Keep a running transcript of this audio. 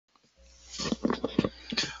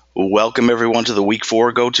Welcome everyone to the week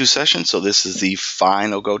 4 go-to session. So this is the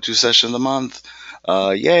final go-to session of the month.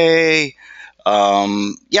 Yay!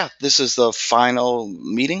 Yeah, this is the final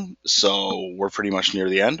meeting. So we're pretty much near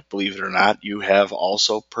the end. Believe it or not, you have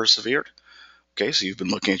also persevered. Okay, so you've been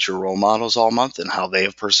looking at your role models all month and how they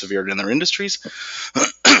have persevered in their industries.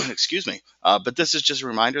 Excuse me. But this is just a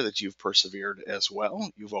reminder that you've persevered as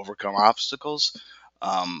well. You've overcome obstacles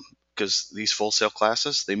because these full sail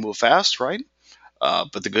classes, they move fast, right?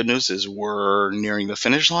 But the good news is we're nearing the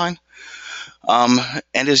finish line. Um,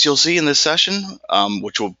 and as you'll see in this session,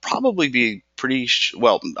 which will probably be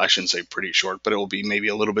well, I shouldn't say pretty short, but it will be maybe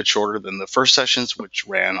a little bit shorter than the first sessions, which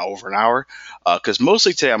ran over an hour. Because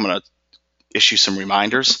mostly today I'm going to issue some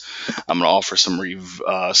reminders. I'm going to offer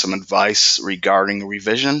some advice regarding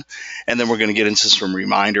revision, and then we're going to get into some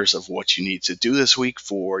reminders of what you need to do this week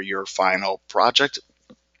for your final project.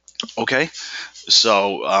 Okay,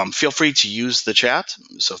 so feel free to use the chat.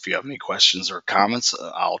 So if you have any questions or comments,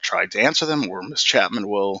 I'll try to answer them, or Miss Chapman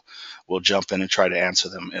will jump in and try to answer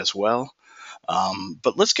them as well.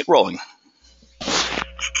 But let's get rolling.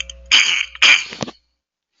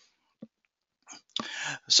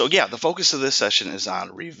 So yeah, the focus of this session is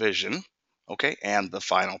on revision, okay, and the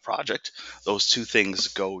final project. Those two things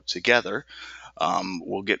go together.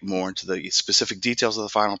 We'll get more into the specific details of the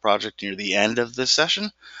final project near the end of this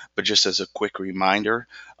session, but just as a quick reminder,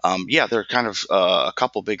 yeah, there are kind of a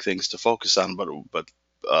couple big things to focus on, but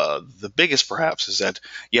the biggest perhaps is that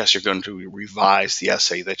yes, you're going to revise the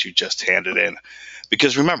essay that you just handed in,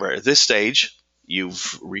 because remember at this stage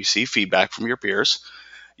you've received feedback from your peers.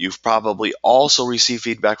 You've probably also received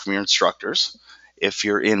feedback from your instructors. If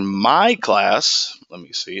you're in my class, let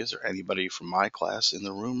me see, is there anybody from my class in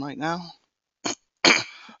the room right now?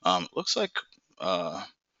 Looks like, uh,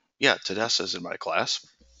 yeah, Tedessa's in my class.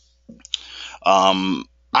 I'm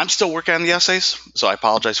still working on the essays, so I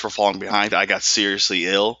apologize for falling behind. I got seriously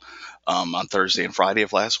ill on Thursday and Friday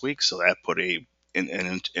of last week, so that put an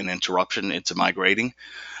interruption into my grading.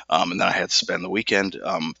 And then I had to spend the weekend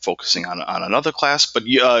focusing on another class. But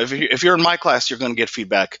if you're in my class, you're going to get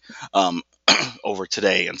feedback over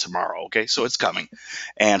today and tomorrow. Okay, so it's coming.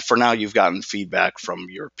 And for now, you've gotten feedback from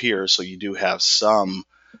your peers, so you do have some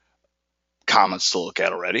comments to look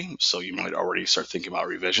at already. So you might already start thinking about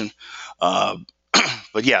revision. Uh,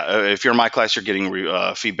 but yeah, if you're in my class, you're getting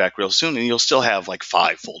feedback real soon, and you'll still have like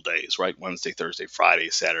 5 full days, right? Wednesday, Thursday, Friday,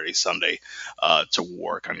 Saturday, Sunday, to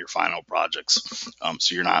work on your final projects.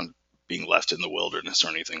 So you're not being left in the wilderness or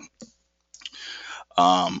anything.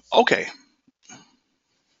 Okay.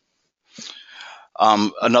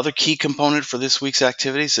 Another key component for this week's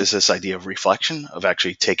activities is this idea of reflection, of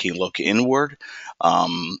actually taking a look inward.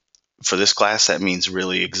 Um, for this class, that means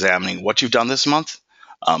really examining what you've done this month,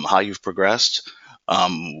 how you've progressed,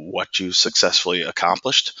 what you successfully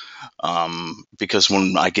accomplished. Because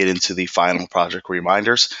when I get into the final project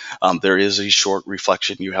reminders, there is a short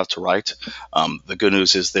reflection you have to write. The good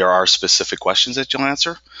news is there are specific questions that you'll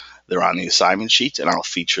answer. They're on the assignment sheet, and I'll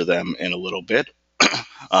feature them in a little bit.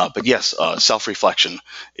 But yes, self-reflection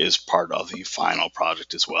is part of the final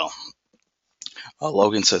project as well.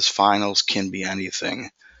 Logan says finals can be anything.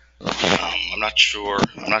 I'm not sure.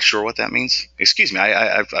 I'm not sure what that means. Excuse me.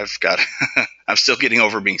 I've got. I'm still getting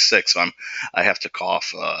over being sick, so I have to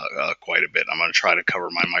cough quite a bit. I'm going to try to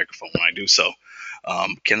cover my microphone when I do so.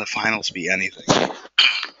 Can the finals be anything?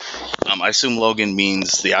 I assume Logan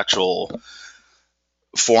means the actual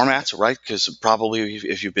format, right? Because probably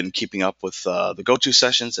if you've been keeping up with the go-to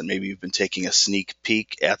sessions and maybe you've been taking a sneak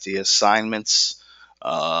peek at the assignments,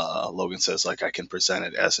 Logan says like I can present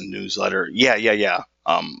it as a newsletter. Yeah.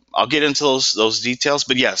 I'll get into those details,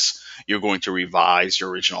 but yes, you're going to revise your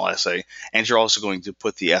original essay, and you're also going to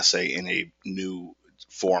put the essay in a new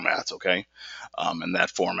format. Okay, and that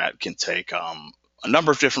format can take a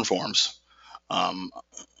number of different forms. Um,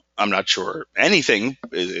 I'm not sure anything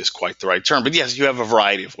is quite the right term, but yes, you have a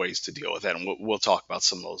variety of ways to deal with that, and we'll talk about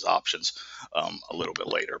some of those options a little bit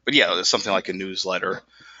later. But yeah, something like a newsletter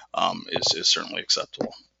is certainly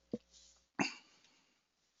acceptable.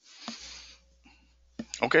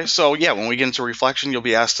 Okay, so yeah, when we get into reflection, you'll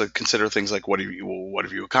be asked to consider things like what have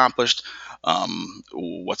you accomplished,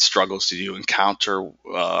 what struggles did you encounter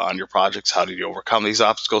on your projects, how did you overcome these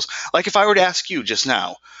obstacles? Like if I were to ask you just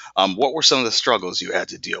now, what were some of the struggles you had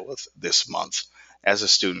to deal with this month as a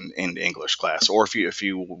student in English class, or if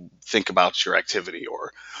you think about your activity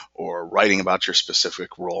or writing about your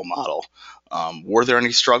specific role model, were there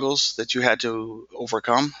any struggles that you had to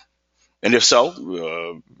overcome? And if so,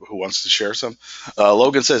 who wants to share some?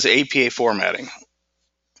 Logan says APA formatting.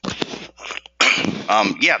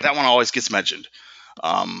 Yeah, that one always gets mentioned.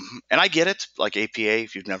 And I get it, like APA,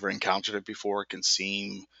 if you've never encountered it before, it can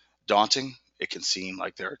seem daunting. It can seem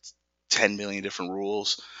like there are 10 million different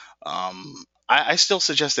rules. I still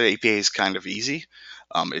suggest that APA is kind of easy.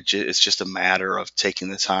 It's just a matter of taking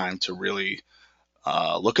the time to really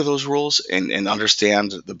look at those rules and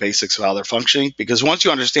understand the basics of how they're functioning. Because once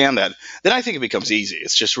you understand that, then I think it becomes easy.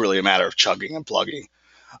 It's just really a matter of chugging and plugging.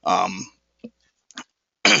 Um,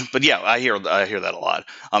 but yeah, I hear that a lot.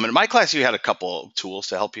 In my class, you had a couple tools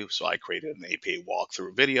to help you. So I created an APA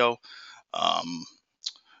walkthrough video. Um,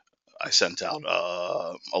 I sent out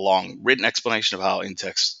a long written explanation of how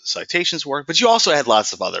in-text citations work. But you also had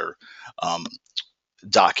lots of other um,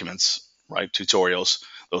 documents, right? Tutorials,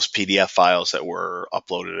 those PDF files that were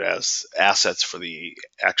uploaded as assets for the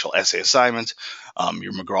actual essay assignment.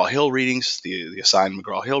 Your McGraw-Hill readings, the assigned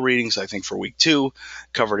McGraw-Hill readings, I think for week 2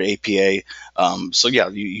 covered APA. So yeah,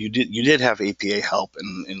 you did have APA help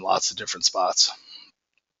in lots of different spots.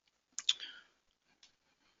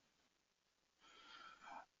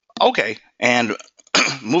 Okay, and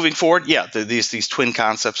moving forward, yeah, these twin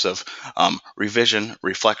concepts of revision,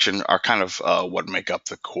 reflection are kind of what make up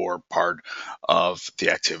the core part of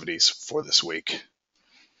the activities for this week.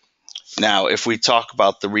 Now, if we talk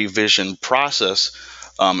about the revision process,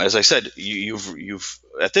 as I said, you've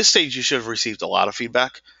at this stage you should have received a lot of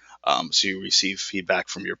feedback. So you receive feedback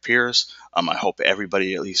from your peers. I hope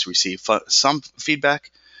everybody at least received some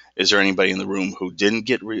feedback. Is there anybody in the room who didn't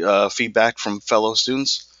get feedback from fellow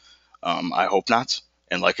students? I hope not.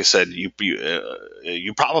 And like I said, you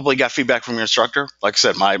probably got feedback from your instructor. Like I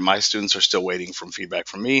said, my students are still waiting for feedback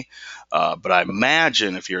from me. But I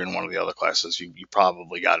imagine if you're in one of the other classes, you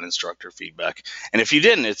probably got instructor feedback. And if you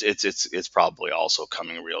didn't, it's probably also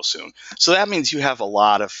coming real soon. So that means you have a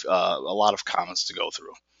lot of comments to go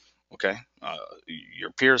through. Okay,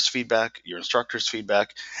 your peers' feedback, your instructor's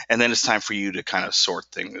feedback, and then it's time for you to kind of sort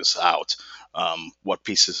things out. What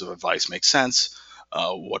pieces of advice make sense?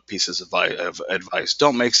 What pieces of advice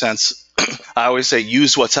don't make sense? I always say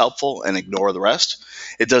use what's helpful and ignore the rest.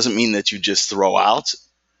 It doesn't mean that you just throw out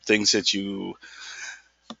things that you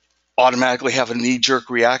automatically have a knee-jerk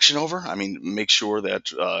reaction over. I mean, make sure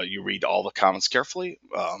that you read all the comments carefully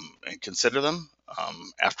and consider them.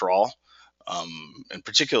 After all, in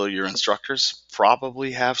particular, your instructors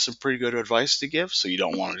probably have some pretty good advice to give, so you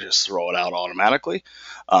don't want to just throw it out automatically.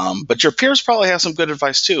 But your peers probably have some good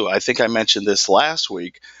advice too. I think I mentioned this last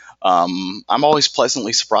week. I'm always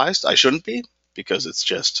pleasantly surprised. I shouldn't be, because it's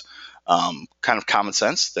just kind of common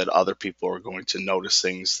sense that other people are going to notice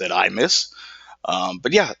things that I miss.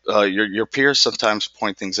 But yeah, your peers sometimes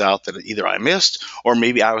point things out that either I missed, or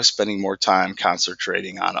maybe I was spending more time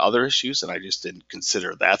concentrating on other issues and I just didn't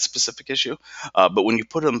consider that specific issue. But when you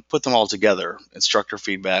put them all together, instructor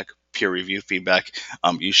feedback, peer review feedback,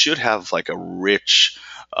 you should have like a rich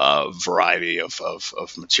variety of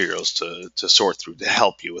materials to sort through to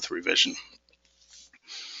help you with revision.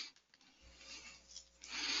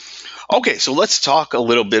 Okay, so let's talk a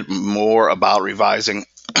little bit more about revising.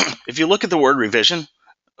 If you look at the word revision,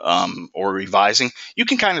 or revising, you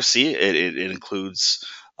can kind of see it includes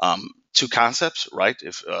two concepts, right?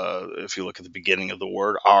 If you look at the beginning of the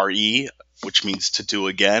word re, which means to do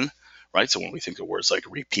again, right? So when we think of words like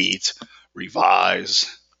repeat, revise,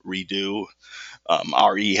 redo,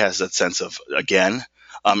 re has that sense of again.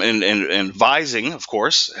 And vising, of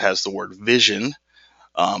course, has the word vision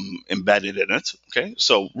embedded in it. Okay,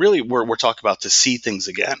 so really, we're talking about to see things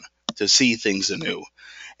again, to see things anew.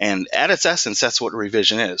 And at its essence, that's what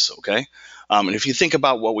revision is, okay? And if you think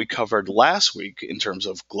about what we covered last week in terms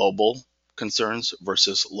of global concerns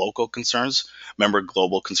versus local concerns, remember,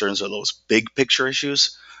 global concerns are those big picture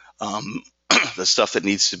issues, um, the stuff that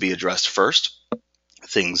needs to be addressed first,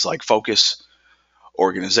 things like focus,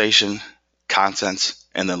 organization, content,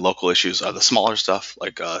 and then local issues are the smaller stuff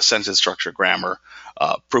like sentence structure, grammar,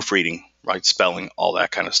 proofreading, right, spelling, all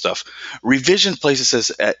that kind of stuff. Revision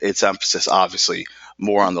places its emphasis, obviously,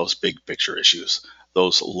 more on those big picture issues,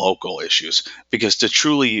 those local issues, because to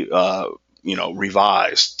truly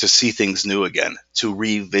revise, to see things new again, to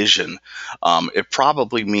revision, it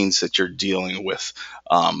probably means that you're dealing with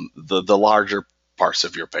the larger parts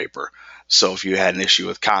of your paper. So if you had an issue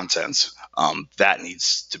with contents, that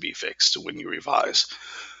needs to be fixed when you revise.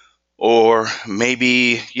 Or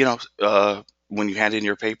maybe when you hand in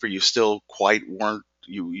your paper, you still weren't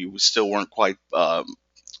quite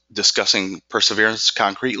discussing perseverance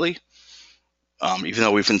concretely. Even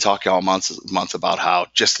though we've been talking all month about how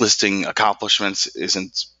just listing accomplishments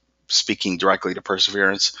isn't speaking directly to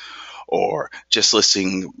perseverance, or just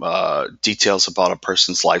listing details about a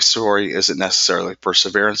person's life story isn't necessarily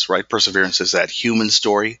perseverance, right? Perseverance is that human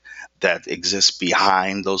story that exists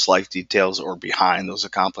behind those life details or behind those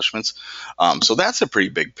accomplishments. So that's a pretty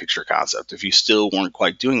big picture concept. If you still weren't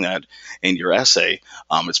quite doing that in your essay,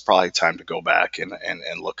 it's probably time to go back and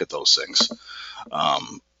look at those things.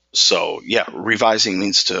 So yeah, revising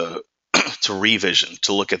means to to revision,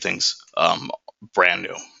 to look at things brand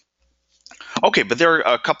new. Okay, but there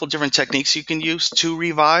are a couple different techniques you can use to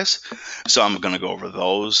revise. So I'm going to go over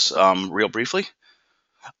those real briefly.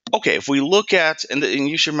 Okay, if we look at, and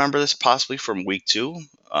you should remember this possibly from week two,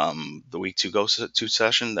 the week two go to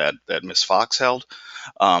session that Miss Fox held.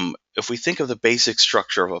 If we think of the basic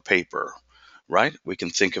structure of a paper, right, we can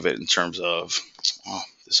think of it in terms of, oh,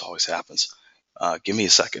 this always happens. Give me a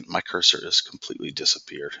second. My cursor has completely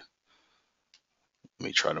disappeared. Let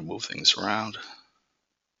me try to move things around.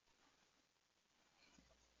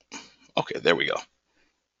 Okay, there we go.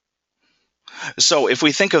 So if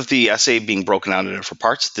we think of the essay being broken out into different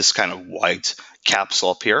parts, this kind of white capsule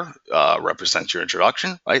up here represents your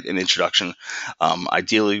introduction, right? An introduction.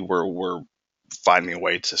 Ideally, we're finding a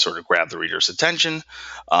way to sort of grab the reader's attention.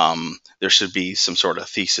 There should be some sort of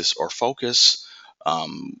thesis or focus,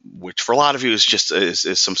 which for a lot of you is just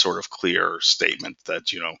is some sort of clear statement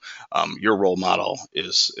that your role model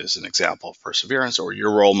is an example of perseverance, or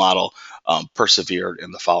your role model persevered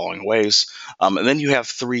in the following ways. And then you have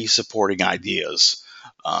three supporting ideas.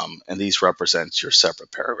 And these represent your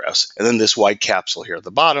separate paragraphs. And then this white capsule here at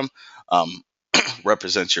the bottom um,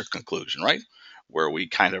 represents your conclusion, right? Where we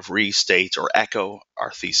kind of restate or echo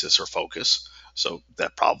our thesis or focus. So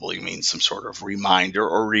that probably means some sort of reminder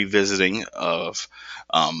or revisiting of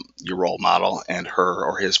your role model and her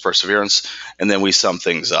or his perseverance. And then we sum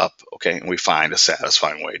things up, okay, and we find a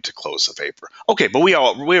satisfying way to close the paper. Okay, but we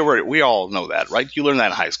all know that, right? You learned that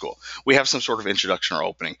in high school. We have some sort of introduction or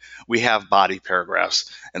opening. We have body paragraphs,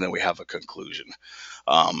 and then we have a conclusion.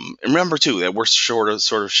 And remember too that we're sort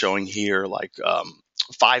of showing here like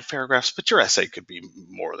 5 paragraphs, but your essay could be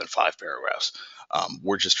more than 5 paragraphs.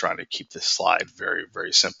 We're just trying to keep this slide very,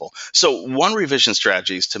 very simple. So one revision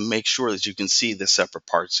strategy is to make sure that you can see the separate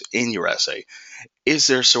parts in your essay. Is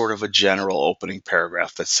there sort of a general opening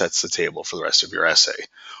paragraph that sets the table for the rest of your essay?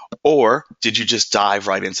 Or did you just dive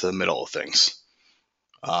right into the middle of things?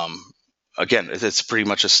 Um, Again, it's pretty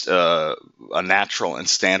much a natural and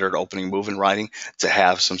standard opening move in writing to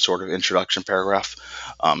have some sort of introduction paragraph,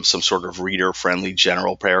 some sort of reader-friendly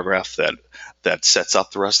general paragraph that sets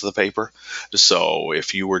up the rest of the paper. So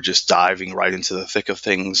if you were just diving right into the thick of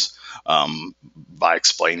things by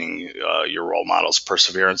explaining your role model's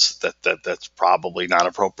perseverance, that's probably not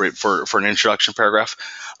appropriate for an introduction paragraph.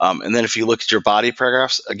 And then if you look at your body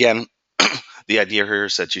paragraphs, again, the idea here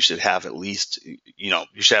is that you should have at least,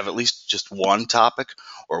 just one topic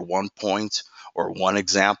or one point or one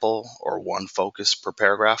example or one focus per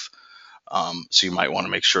paragraph. So you might want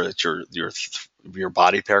to make sure that your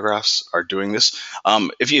body paragraphs are doing this.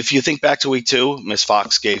 If you think back to week two, Ms.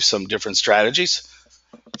 Fox gave some different strategies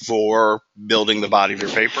for building the body of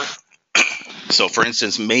your paper. So, for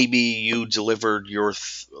instance, maybe you delivered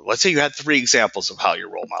let's say you had 3 examples of how your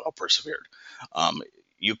role model persevered.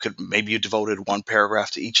 Maybe you devoted 1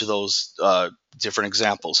 paragraph to each of those different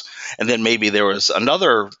examples, and then maybe there was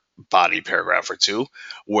another body paragraph or 2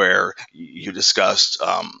 where you discussed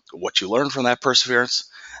what you learned from that perseverance.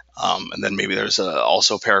 And then maybe there's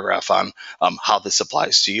also a paragraph on how this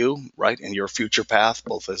applies to you, right, in your future path,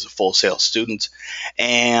 both as a Full Sail student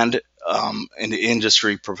and an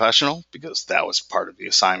industry professional, because that was part of the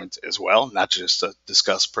assignment as well, not just to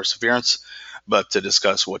discuss perseverance, but to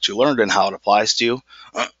discuss what you learned and how it applies to you.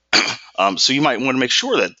 So you might want to make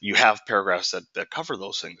sure that you have paragraphs that cover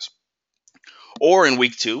those things. Or in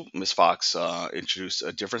week 2, Ms. Fox introduced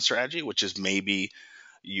a different strategy, which is maybe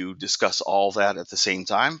you discuss all that at the same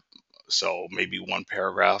time. So maybe one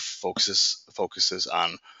paragraph focuses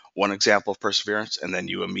on one example of perseverance, and then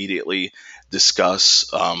you immediately discuss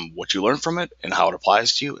what you learned from it and how it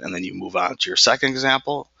applies to you, and then you move on to your second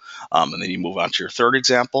example, and then you move on to your third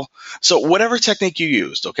example. So whatever technique you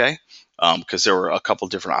used, okay, because there were a couple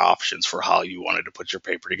different options for how you wanted to put your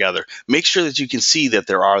paper together. Make sure that you can see that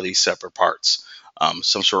there are these separate parts,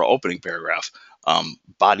 some sort of opening paragraph,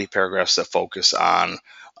 body paragraphs that focus on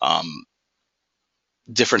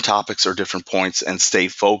different topics or different points and stay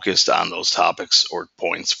focused on those topics or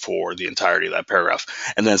points for the entirety of that paragraph,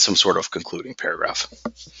 and then some sort of concluding paragraph.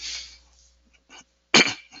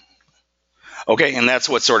 Okay, and that's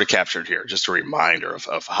what's sort of captured here, just a reminder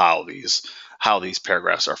of how how these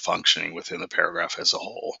paragraphs are functioning within the paragraph as a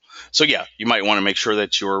whole. So yeah, you might want to make sure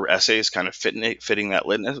that your essay is kind of fitting that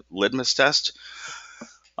litmus test.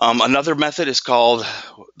 Another method is called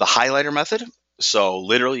the highlighter method. So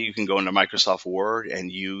literally you can go into Microsoft Word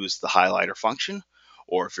and use the highlighter function.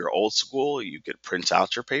 Or if you're old school, you could print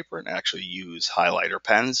out your paper and actually use highlighter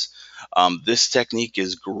pens. This technique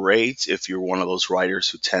is great if you're one of those writers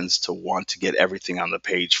who tends to want to get everything on the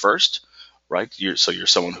page first, right? So you're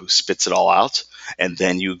someone who spits it all out and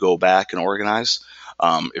then you go back and organize.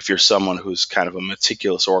 If you're someone who's kind of a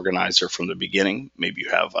meticulous organizer from the beginning, maybe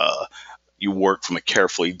you work from a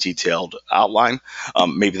carefully detailed outline,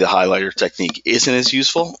 maybe the highlighter technique isn't as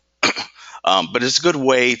useful. But it's a good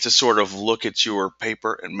way to sort of look at your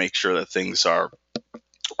paper and make sure that things are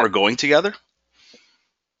going together.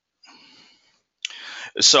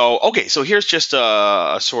 So here's just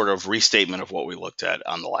a sort of restatement of what we looked at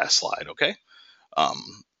on the last slide. Okay, um,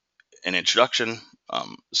 an introduction,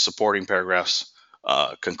 supporting paragraphs,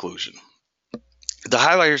 conclusion. The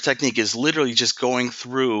highlighter technique is literally just going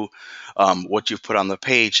through what you've put on the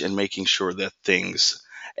page and making sure that things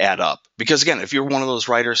add up. Because again, if you're one of those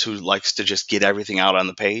writers who likes to just get everything out on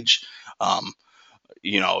the page, um,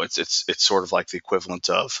 it's sort of like the equivalent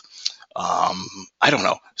of I don't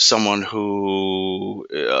know, someone who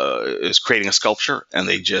is creating a sculpture and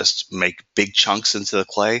they just make big chunks into the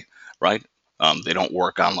clay, right? They don't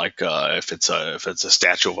work on like if it's a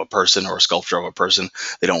statue of a person or a sculpture of a person,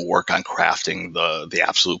 they don't work on crafting the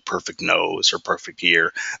absolute perfect nose or perfect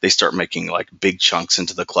ear. They start making like big chunks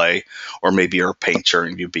into the clay, or maybe you're a painter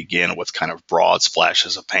and you begin with kind of broad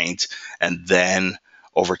splashes of paint, and then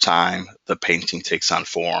over time the painting takes on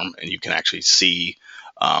form and you can actually see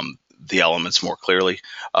the elements more clearly.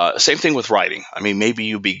 Same thing with writing. I mean, maybe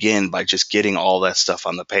you begin by just getting all that stuff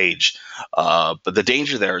on the page, but the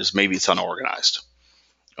danger there is maybe it's unorganized.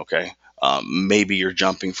 Okay, maybe you're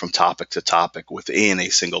jumping from topic to topic within a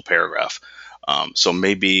single paragraph. So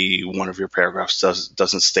maybe one of your paragraphs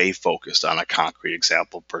doesn't stay focused on a concrete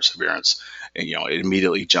example of perseverance, and it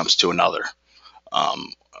immediately jumps to another.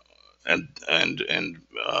 Um, and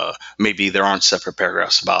maybe there aren't separate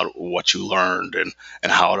paragraphs about what you learned and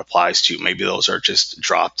how it applies to you. Maybe those are just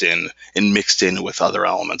dropped in and mixed in with other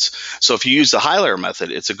elements. So if you use the highlighter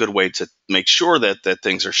method, it's a good way to make sure that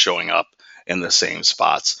things are showing up in the same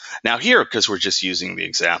spots. Now here, because we're just using the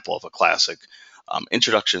example of a classic,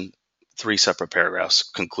 introduction, 3 separate paragraphs,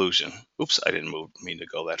 conclusion. Oops, I didn't mean to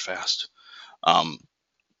go that fast. Um,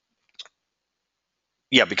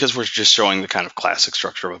 yeah, because we're just showing the kind of classic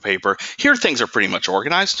structure of a paper. Here, things are pretty much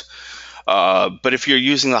organized. But if you're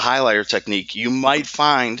using the highlighter technique, you might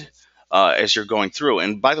find as you're going through,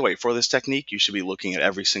 and by the way, for this technique, you should be looking at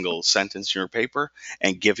every single sentence in your paper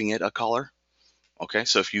and giving it a color. Okay,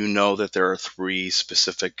 so if you know that there are 3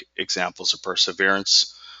 specific examples of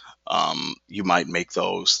perseverance, you might make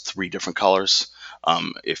those 3 different colors.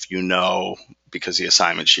 If you know, because the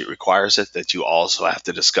assignment sheet requires it, that you also have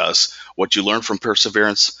to discuss what you learned from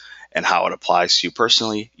perseverance and how it applies to you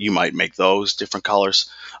personally, you might make those different colors.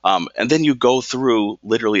 And then you go through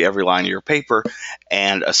literally every line of your paper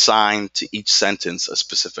and assign to each sentence a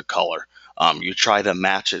specific color. You try to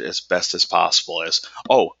match it as best as possible as,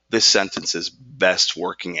 oh, this sentence is best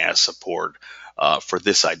working as support for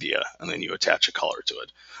this idea, and then you attach a color to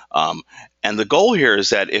it. And the goal here is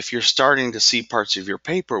that if you're starting to see parts of your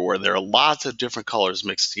paper where there are lots of different colors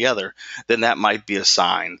mixed together, then that might be a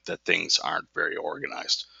sign that things aren't very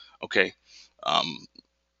organized. Okay. Um,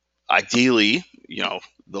 Ideally,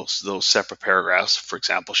 those separate paragraphs, for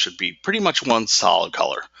example, should be pretty much one solid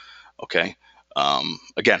color. Okay.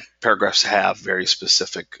 Again, paragraphs have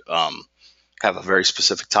have a very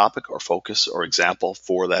specific topic or focus or example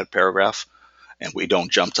for that paragraph, and we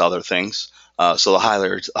don't jump to other things. So the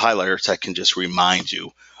highlighter tech can just remind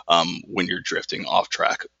you when you're drifting off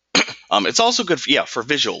track. It's also good for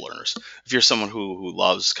visual learners. If you're someone who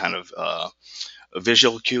loves kind of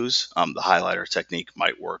visual cues, the highlighter technique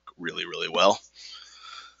might work really, really well.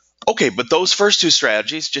 Okay, but those first 2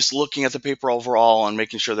 strategies, just looking at the paper overall and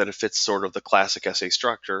making sure that it fits sort of the classic essay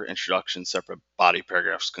structure, introduction, separate body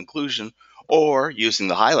paragraphs, conclusion, or using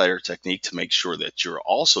the highlighter technique to make sure that you're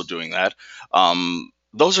also doing that,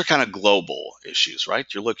 those are kind of global issues, right?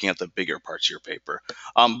 You're looking at the bigger parts of your paper.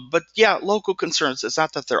 But yeah, local concerns, it's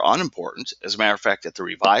not that they're unimportant. As a matter of fact, at the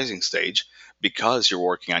revising stage, because you're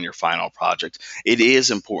working on your final project, it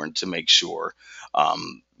is important to make sure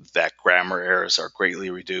that grammar errors are greatly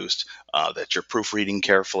reduced, that you're proofreading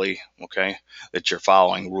carefully, okay, that you're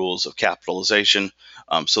following rules of capitalization.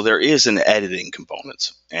 So there is an editing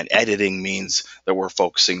component, and editing means that we're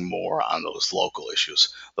focusing more on those local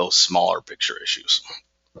issues, those smaller picture issues.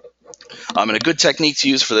 And a good technique to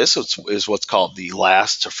use for this is what's called the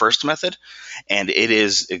last to first method, and it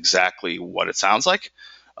is exactly what it sounds like.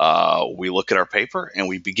 We look at our paper and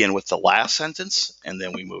we begin with the last sentence, and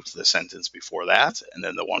then we move to the sentence before that, and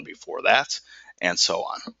then the one before that, and so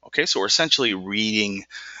on. Okay, so we're essentially reading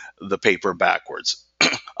the paper backwards.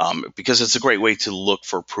 Because it's a great way to look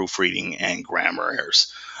for proofreading and grammar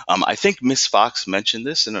errors. I think Miss Fox mentioned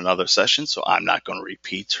this in another session, so I'm not going to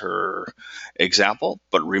repeat her example.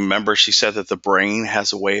 But remember, she said that the brain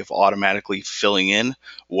has a way of automatically filling in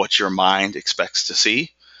what your mind expects to see.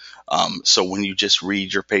 So when you just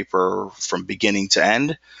read your paper from beginning to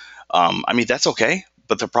end, I mean, that's okay.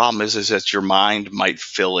 But the problem is that your mind might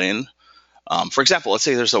fill in. For example, let's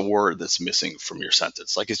say there's a word that's missing from your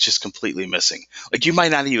sentence, like it's just completely missing. Like you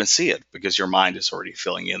might not even see it because your mind is already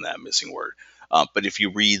filling in that missing word. But if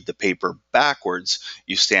you read the paper backwards,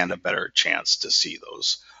 you stand a better chance to see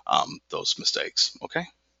those mistakes. Okay.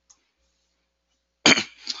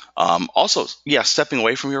 Also, yeah, stepping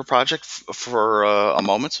away from your project for a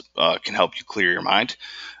moment can help you clear your mind.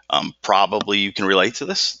 Probably you can relate to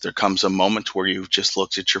this. There comes a moment where you've just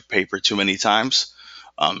looked at your paper too many times.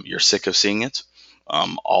 You're sick of seeing it.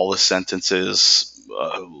 All the sentences,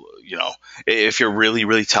 if you're really,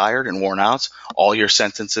 really tired and worn out, all your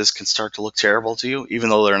sentences can start to look terrible to you, even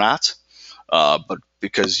though they're not. But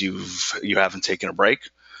because you haven't taken a break,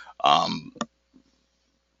 um,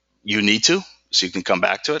 you need to, so you can come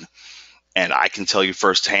back to it. And I can tell you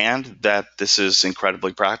firsthand that this is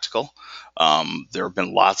incredibly practical. There have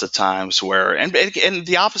been lots of times where, and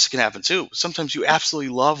the opposite can happen too. Sometimes you absolutely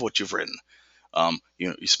love what you've written.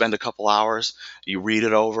 You spend a couple hours, you read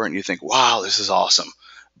it over, and you think, "Wow, this is awesome."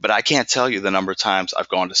 But I can't tell you the number of times I've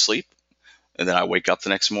gone to sleep and then I wake up the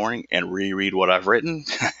next morning and reread what I've written,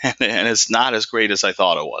 and it's not as great as I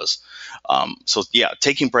thought it was. So yeah,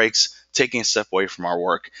 taking breaks, taking a step away from our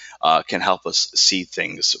work, can help us see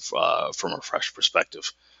things from a fresh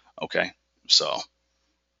perspective. Okay, so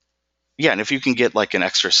yeah, and if you can get like an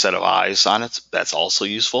extra set of eyes on it, that's also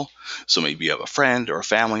useful. So maybe you have a friend or a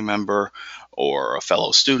family member or a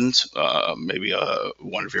fellow student, maybe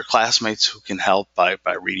one of your classmates who can help by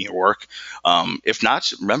reading your work. If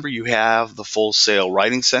not, remember you have the Full Sail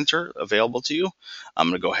Writing Center available to you. I'm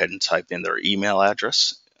going to go ahead and type in their email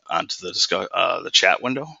address onto the chat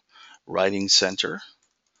window, Writing Center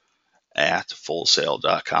at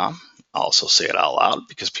fullsail.com. I'll also say it out loud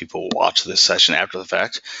because people who watch this session after the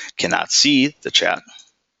fact cannot see the chat.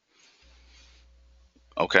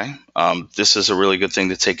 Okay. This is a really good thing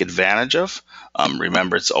to take advantage of.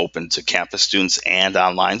 Remember, it's open to campus students and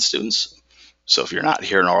online students. So if you're not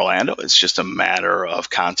here in Orlando, it's just a matter of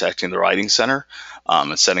contacting the Writing Center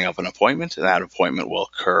and setting up an appointment. And that appointment will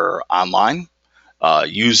occur online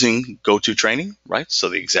using GoToTraining, right? So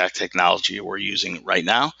the exact technology we're using right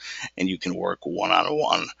now, and you can work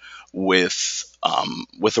one-on-one with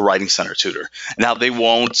a Writing Center tutor. Now they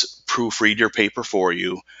won't proofread your paper for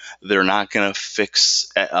you. They're not going to fix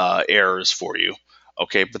errors for you,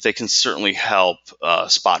 okay? But they can certainly help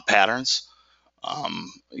spot patterns.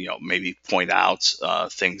 Maybe point out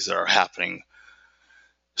things that are happening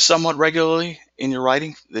somewhat regularly in your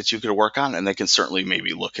writing that you could work on, and they can certainly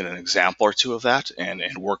maybe look at an example or two of that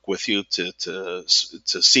and work with you to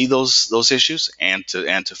see those issues and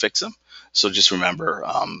to fix them. So just remember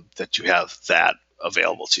that you have that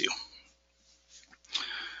available to you.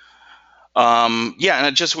 Yeah,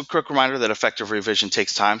 and just a quick reminder that effective revision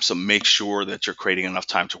takes time, so make sure that you're creating enough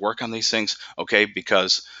time to work on these things, okay?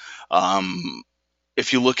 Because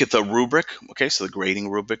if you look at the rubric, okay, so the grading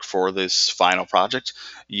rubric for this final project,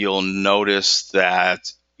 you'll notice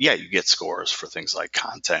that, yeah, you get scores for things like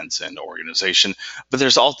content and organization, but there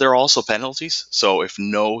are also penalties. So if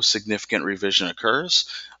no significant revision occurs,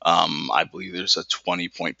 I believe there's a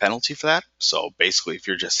 20-point penalty for that. So basically, if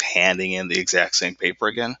you're just handing in the exact same paper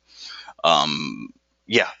again, um,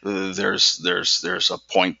 yeah, there's a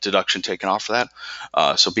point deduction taken off for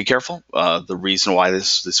that. So be careful. The reason why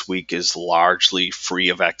this week is largely free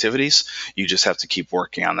of activities, you just have to keep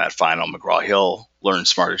working on that final McGraw-Hill Learn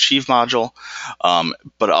Smart Achieve module.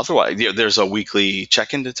 But otherwise, there's a weekly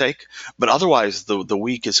check-in to take. But otherwise, the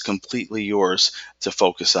week is completely yours to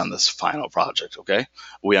focus on this final project. Okay,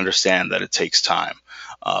 we understand that it takes time,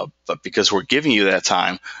 but because we're giving you that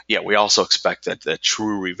time, yeah, we also expect that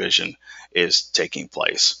true revision is taking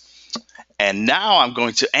place. And now I'm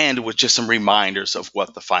going to end with just some reminders of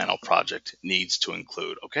what the final project needs to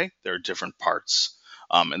include. Okay, there are different parts.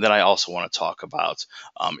 And then I also want to talk about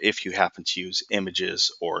if you happen to use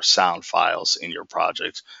images or sound files in your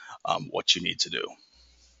project, what you need to do.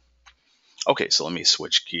 Okay, so let me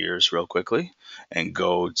switch gears real quickly and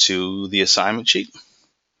go to the assignment sheet.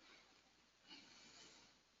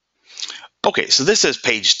 Okay, so this is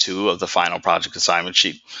page 2 of the final project assignment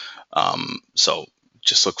sheet. So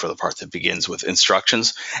just look for the part that begins with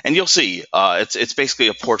instructions, and you'll see it's basically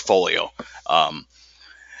a portfolio. Um,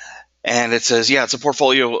 and it says, yeah, it's a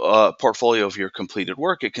portfolio of your completed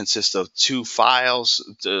work. It consists of 2 files.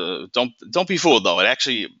 Don't be fooled though.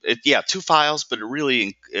 Yeah, 2 files, but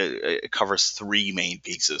it covers 3 main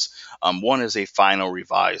pieces. One is a final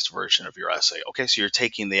revised version of your essay. Okay, so you're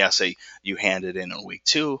taking the essay you handed in on week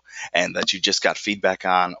 2, and that you just got feedback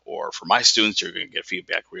on, or for my students, you're going to get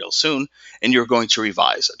feedback real soon, and you're going to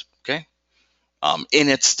revise it. Okay, in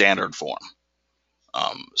its standard form.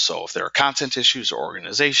 So if there are content issues or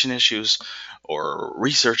organization issues or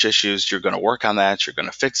research issues, you're going to work on that. You're going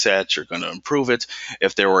to fix that. You're going to improve it.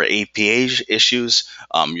 If there were APA issues,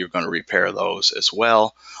 you're going to repair those as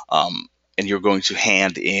well. And you're going to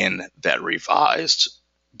hand in that revised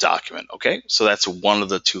document. Okay, so that's one of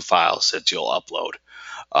the 2 files that you'll upload.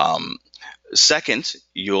 Um, Second,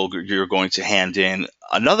 you're going to hand in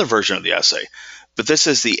another version of the essay, but this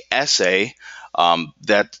is the essay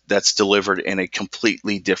that's delivered in a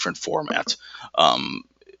completely different format. Um,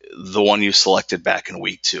 the one you selected back in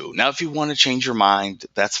week 2. Now, if you want to change your mind,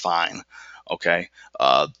 that's fine. Okay.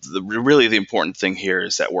 Really, the important thing here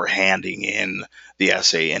is that we're handing in the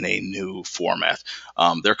essay in a new format.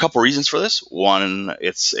 There are a couple reasons for this. One,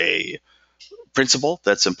 it's a principle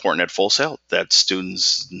that's important at Full Sail, that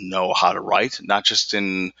students know how to write, not just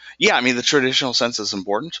the traditional sense is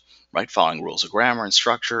important, right? Following rules of grammar and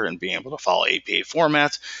structure and being able to follow APA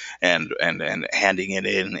format and handing it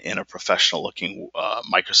in a professional looking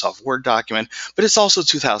Microsoft Word document. But it's also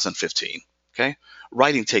 2015, okay?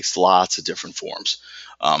 Writing takes lots of different forms.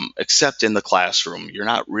 Except in the classroom, you're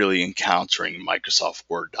not really encountering Microsoft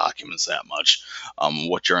Word documents that much.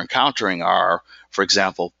 What you're encountering are, for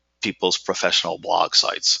example, people's professional blog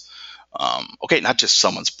sites. Okay, not just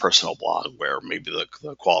someone's personal blog where maybe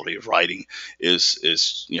the quality of writing is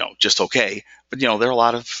just okay, but there are a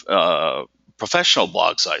lot of professional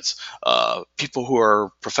blog sites, people who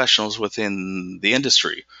are professionals within the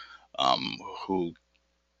industry, who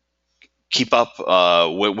keep up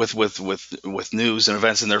with news and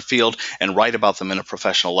events in their field and write about them in a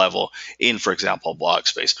professional level in, for example, blog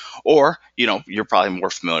space. Or you're probably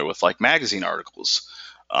more familiar with like magazine articles.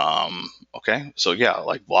 Okay, so yeah,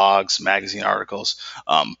 like blogs, magazine articles,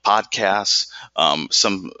 podcasts,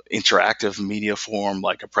 some interactive media form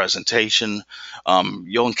like a presentation.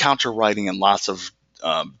 You'll encounter writing in lots of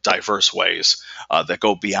diverse ways that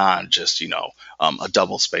go beyond just a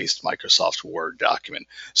double-spaced Microsoft Word document.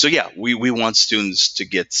 So yeah, we want students to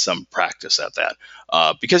get some practice at that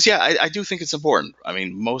because yeah, I do think it's important. I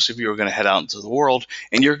mean, most of you are going to head out into the world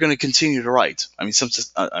and you're going to continue to write.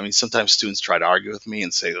 Sometimes students try to argue with me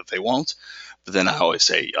and say that they won't, but then I always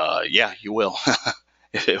say, yeah, you will.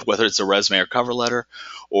 Whether it's a resume or cover letter,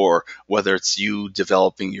 or whether it's you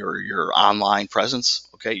developing your online presence,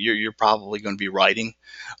 okay, you're probably going to be writing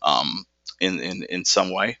in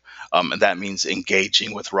some way, and that means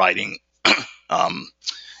engaging with writing, um,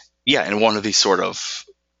 yeah, in one of these sort of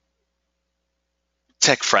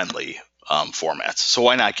tech friendly formats. So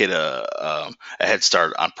why not get a head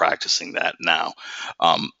start on practicing that now?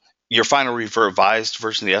 Your final revised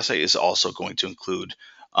version of the essay is also going to include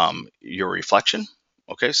your reflection.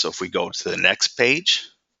 Okay, so if we go to the next page,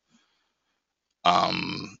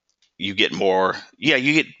 you get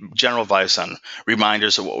you get general advice on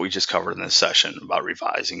reminders of what we just covered in this session about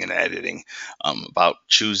revising and editing, about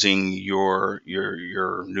choosing your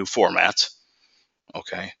new format.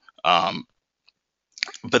 Okay.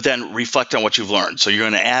 But then reflect on what you've learned. So you're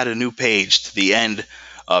going to add a new page to the end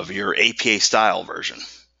of your APA style version.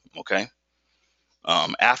 Okay.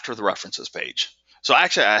 After the references page. So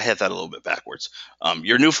actually, I had that a little bit backwards.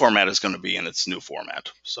 Your new format is going to be in its new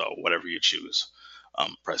format. So whatever you choose,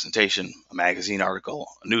 presentation, a magazine article,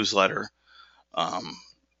 a newsletter,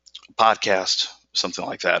 podcast, something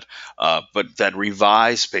like that. But that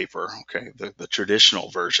revised paper, okay, the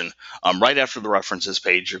traditional version, right after the references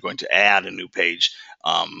page, you're going to add a new page.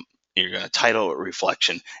 You're going to title it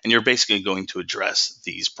Reflection, and you're basically going to address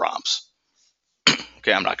these prompts.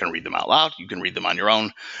 Okay, I'm not going to read them out loud. You can read them on your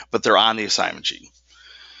own, but they're on the assignment sheet.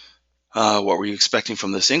 What were you expecting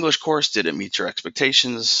from this English course? Did it meet your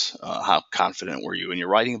expectations? How confident were you in your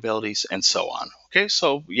writing abilities? And so on. Okay,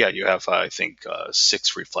 so yeah, you have, I think,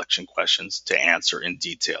 6 reflection questions to answer in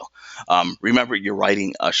detail. Remember, you're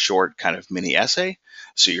writing a short kind of mini essay,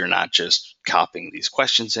 so you're not just copying these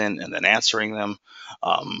questions in and then answering them.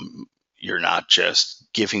 You're not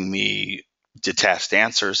just giving me detached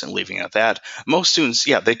answers and leaving it at that. Most students,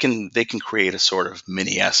 yeah, they can create a sort of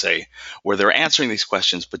mini essay where they're answering these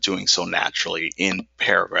questions but doing so naturally in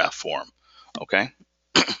paragraph form. Okay.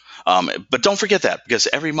 But don't forget that, because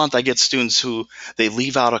every month I get students who they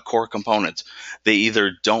leave out a core component. They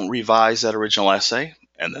either don't revise that original essay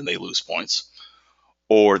and then they lose points,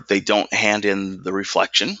 or they don't hand in the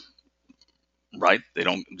reflection, right? They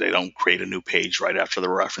don't create a new page right after the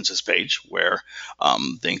references page where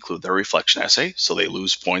they include their reflection essay, so they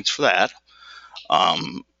lose points for that.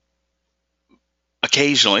 Um,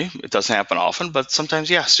 Occasionally, it doesn't happen often, but sometimes,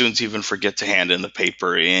 yeah, students even forget to hand in the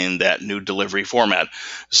paper in that new delivery format,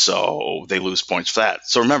 so they lose points for that.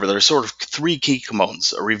 So remember, there's sort of three key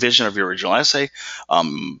components: a revision of your original essay,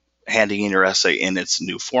 handing in your essay in its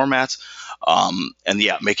new format, and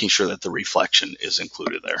yeah, making sure that the reflection is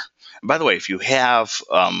included there. And by the way, if you have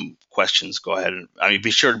questions, go ahead and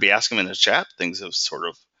be sure to be asking them in the chat. Things have sort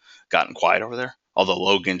of gotten quiet over there. Although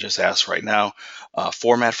Logan just asked right now,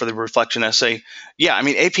 format for the reflection essay. Yeah,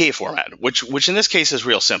 APA format, which in this case is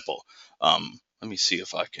real simple. Let me see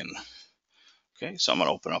if I can. Okay, so I'm going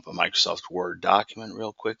to open up a Microsoft Word document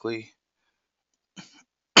real quickly.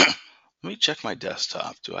 Let me check my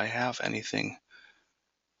desktop. Do I have anything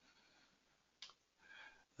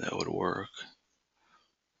that would work?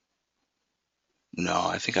 No,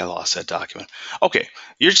 I think I lost that document. Okay,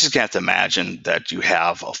 you're just going to have to imagine that you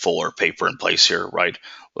have a fuller paper in place here, right?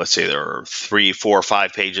 Let's say there are 3, 4,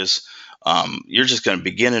 5 pages. You're just going to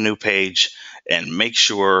begin a new page and make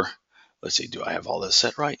sure. Let's see, do I have all this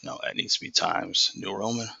set right? No, that needs to be Times New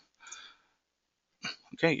Roman.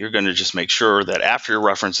 Okay, you're going to just make sure that after your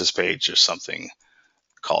references page, there's something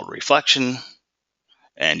called reflection.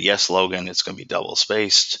 And yes, Logan, it's going to be double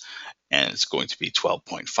spaced and it's going to be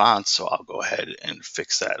 12-point font. So I'll go ahead and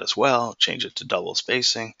fix that as well. Change it to double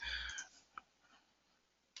spacing.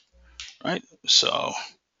 Right. So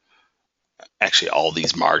actually all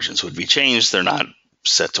these margins would be changed. They're not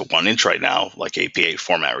set to 1 inch right now like APA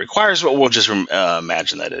format requires, but we'll just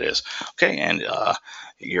imagine that it is. Okay. And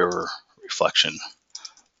your reflection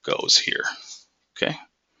goes here. Okay.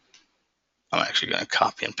 I'm actually going to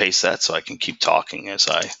copy and paste that so I can keep talking as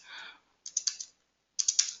I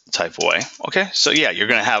type away. Okay, so yeah, you're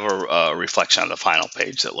going to have a reflection on the final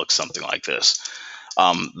page that looks something like this.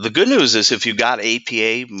 The good news is if you got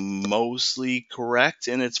APA mostly correct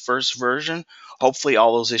in its first version, hopefully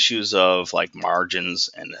all those issues of like margins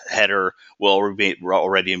and header will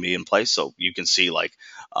already be in place. So you can see like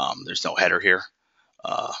there's no header here.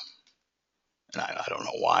 And I don't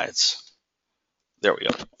know why it's. There we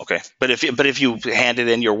go. Okay, but if you handed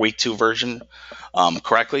in your week 2 version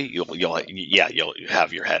correctly, you'll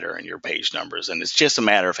have your header and your page numbers, and it's just a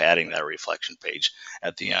matter of adding that reflection page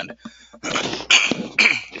at the end.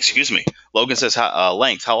 Excuse me. Logan says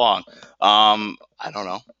length. How long? I don't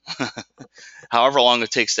know. However long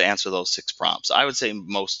it takes to answer those 6 prompts. I would say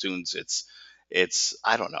most students it's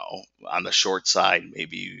I don't know, on the short side,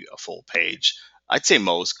 maybe a full page. I'd say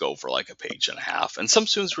most go for like a page and a half, and some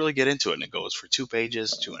students really get into it, and it goes for 2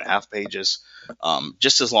 pages, 2.5 pages,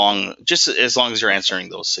 just as long as you're answering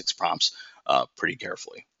those 6 prompts pretty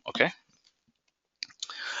carefully. Okay.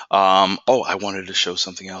 I wanted to show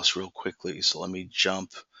something else real quickly, so let me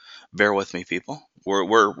jump. Bear with me, people.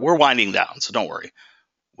 We're winding down, so don't worry.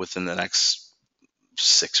 Within the next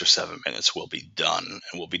 6 or 7 minutes, we'll be done, and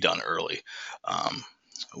we'll be done early.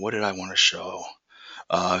 What did I want to show?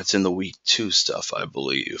 It's in the week 2 stuff, I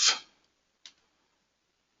believe.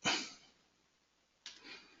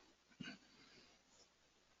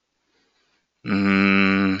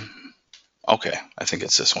 Okay, I think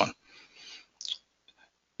it's this one.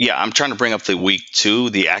 Yeah, I'm trying to bring up the week 2,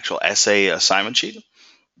 the actual essay assignment sheet,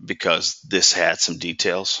 because this had some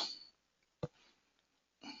details.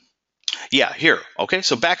 Yeah, here. Okay,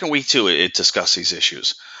 so back in week 2, it discussed these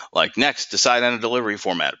issues. Like next, decide on a delivery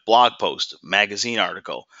format, blog post, magazine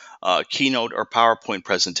article, keynote or PowerPoint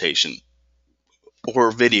presentation,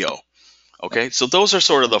 or video. Okay, so those are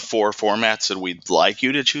sort of the 4 formats that we'd like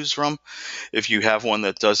you to choose from. If you have one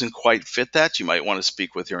that doesn't quite fit that, you might want to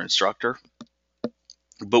speak with your instructor.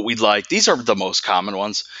 But these are the most common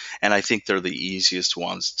ones, and I think they're the easiest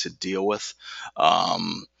ones to deal with.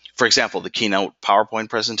 For example, the keynote PowerPoint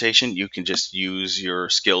presentation, you can just use your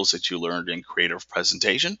skills that you learned in creative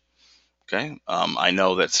presentation. Okay. I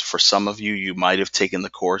know that for some of you, you might have taken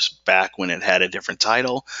the course back when it had a different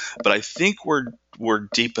title, but I think we're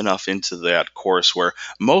deep enough into that course where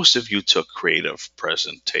most of you took creative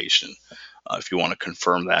presentation. If you want to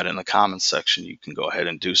confirm that in the comments section, you can go ahead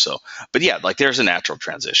and do so. But yeah, like there's a natural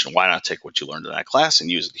transition. Why not take what you learned in that class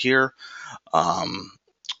and use it here?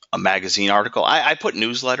 A magazine article. I put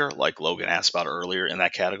newsletter, like Logan asked about earlier, in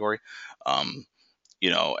that category.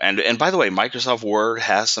 And by the way, Microsoft Word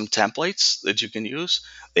has some templates that you can use.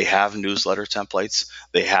 They have newsletter templates.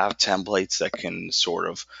 They have templates that can sort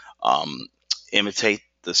of um, imitate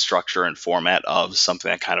the structure and format of something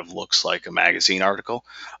that kind of looks like a magazine article.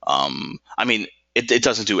 I mean, it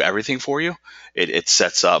doesn't do everything for you. It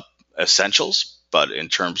sets up essentials, but in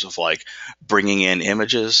terms of like bringing in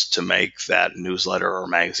images to make that newsletter or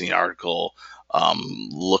magazine article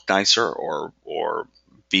look nicer or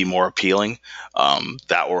be more appealing,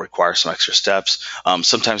 that will require some extra steps.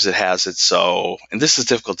 Sometimes it has it so, and this is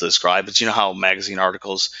difficult to describe, but you know how magazine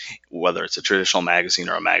articles, whether it's a traditional magazine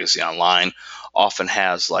or a magazine online, often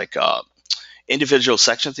has like individual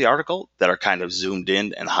sections of the article that are kind of zoomed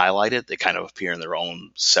in and highlighted. They kind of appear in their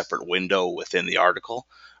own separate window within the article,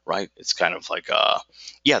 right? It's kind of like,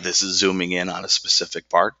 yeah, this is zooming in on a specific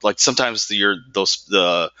part. Like sometimes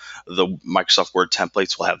the Microsoft Word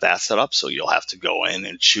templates will have that set up, so you'll have to go in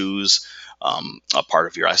and choose a part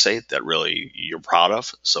of your essay that really you're proud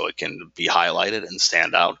of, so it can be highlighted and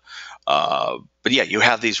stand out. But yeah, you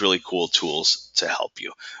have these really cool tools to help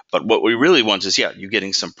you. But what we really want is, yeah, you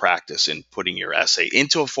getting some practice in putting your essay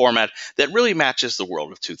into a format that really matches the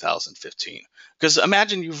world of 2015. Because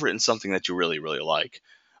imagine you've written something that you really, really like,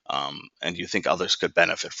 and you think others could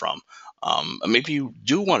benefit from. And maybe you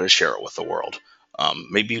do want to share it with the world.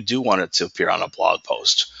 Maybe you do want it to appear on a blog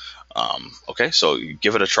post. Okay, so you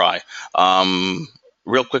give it a try.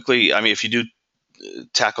 Real quickly, I mean, if you do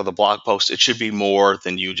tackle the blog post, it should be more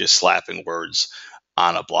than you just slapping words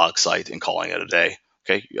on a blog site and calling it a day.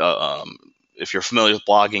 Okay. If you're familiar with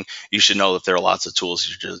blogging, you should know that there are lots of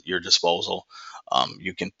tools at your disposal.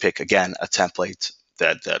 You can pick, again, a template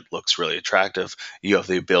that looks really attractive. You have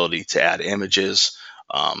the ability to add images.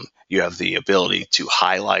 You have the ability to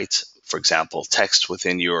highlight, for example, text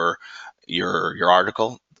within your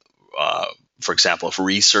article. Uh, for example, if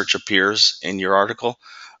research appears in your article,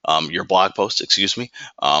 your blog post, excuse me,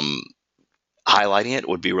 um, highlighting it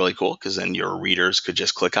would be really cool because then your readers could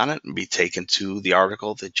just click on it and be taken to the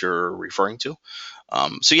article that you're referring to.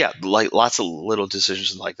 So yeah, like lots of little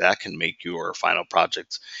decisions like that can make your final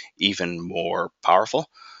project even more powerful.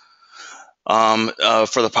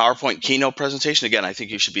 For the PowerPoint keynote presentation, again, I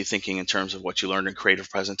think you should be thinking in terms of what you learned in creative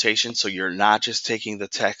presentation. So you're not just taking the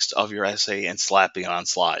text of your essay and slapping it on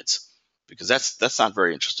slides, because that's not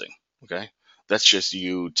very interesting. Okay, that's just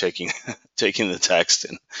you taking taking the text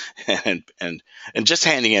and just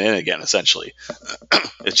handing it in again. Essentially,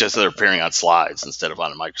 it's just they're appearing on slides instead of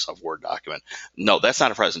on a Microsoft Word document. No, that's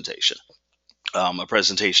not a presentation. A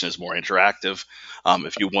presentation is more interactive.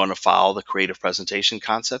 If you want to follow the creative presentation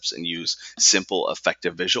concepts and use simple,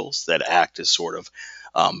 effective visuals that act as sort of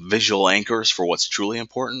visual anchors for what's truly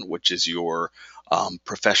important, which is your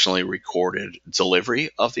professionally recorded delivery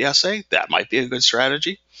of the essay, that might be a good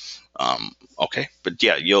strategy. Okay, but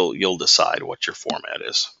yeah, you'll decide what your format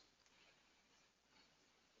is.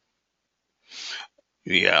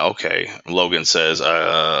 Yeah, okay. Logan says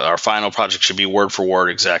our final project should be word for word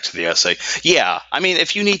exact to the essay. Yeah, I mean,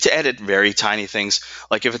 if you need to edit very tiny things,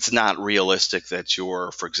 like if it's not realistic that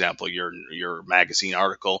for example, your magazine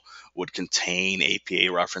article would contain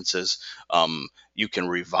APA references, you can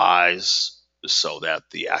revise so that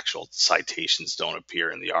the actual citations don't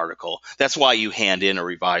appear in the article. That's why you hand in a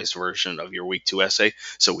revised version of your week two essay,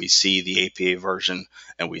 so we see the APA version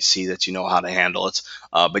and we see that you know how to handle it.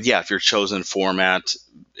 But yeah, if your chosen format,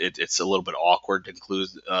 it's a little bit awkward to include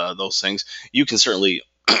those things. You can certainly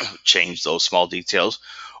change those small details.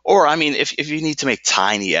 Or, I mean, if you need to make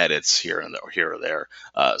tiny edits here or there,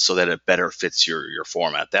 so that it better fits your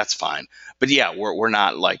format, that's fine. But yeah, we're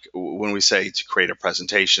not like when we say to create a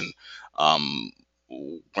presentation, um,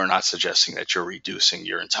 we're not suggesting that you're reducing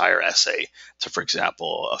your entire essay to, for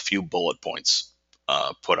example, a few bullet points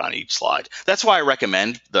put on each slide. That's why I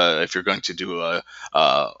recommend if you're going to do a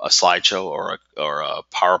slideshow or a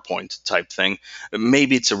PowerPoint type thing,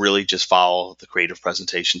 maybe to really just follow the creative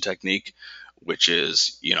presentation technique, which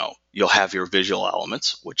is, you'll have your visual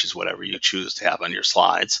elements, which is whatever you choose to have on your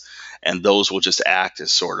slides, and those will just act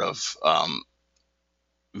as sort of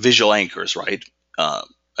visual anchors, right?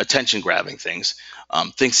 Attention grabbing things,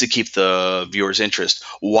 things to keep the viewer's interest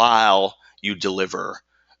while you deliver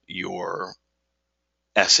your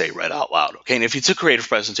essay read out loud. Okay, and if it's a creative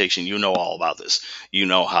presentation, you know all about this. You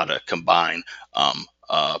know how to combine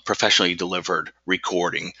professionally delivered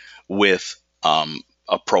recording with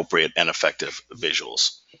appropriate and effective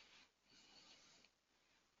visuals.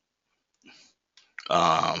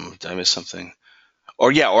 Did I miss something?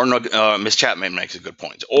 Or yeah, or no, Miss Chapman makes a good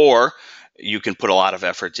point. Or you can put a lot of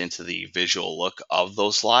effort into the visual look of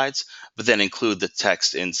those slides, but then include the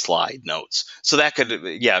text in slide notes. So that could,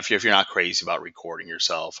 yeah, if you're not crazy about recording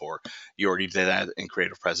yourself, or you already did that in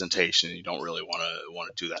Creative Presentation and you don't really want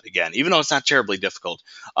to do that again, even though it's not terribly difficult,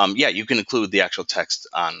 yeah, you can include the actual text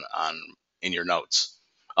on in your notes.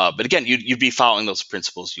 But again, you'd be following those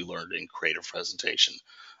principles you learned in Creative Presentation.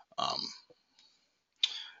 Um,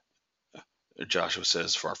 Joshua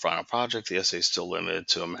says, for our final project, the essay is still limited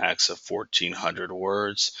to a max of 1,400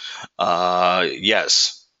 words.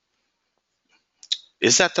 Yes.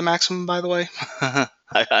 Is that the maximum, by the way?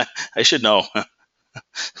 I should know.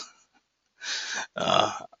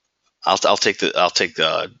 Uh, I'll take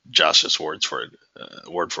Josh's words for it.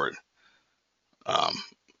 Word for it. Um,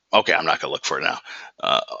 okay, I'm not gonna look for it now.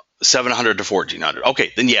 700 to 1,400.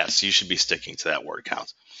 Okay, then yes, you should be sticking to that word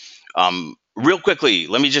count. Real quickly,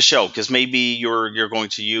 let me just show, because maybe you're going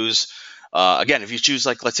to use, again, if you choose,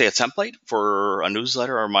 like, let's say a template for a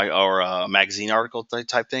newsletter or a magazine article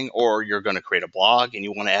type thing, or you're going to create a blog and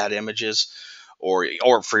you want to add images, or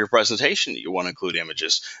for your presentation you want to include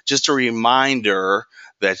images. Just a reminder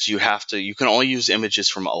that you can only use images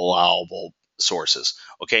from allowable sources.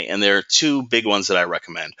 Okay, and there are two big ones that I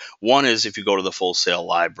recommend. One is if you go to the Full Sail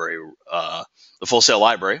Library.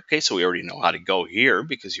 Okay, so we already know how to go here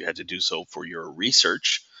because you had to do so for your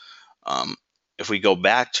research. If we go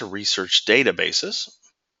back to research databases,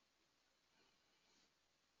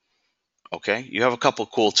 okay, you have a couple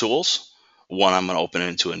cool tools. One, I'm going to open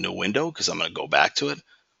into a new window because I'm going to go back to it.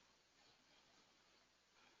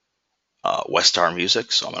 Westar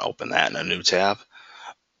Music, so I'm going to open that in a new tab.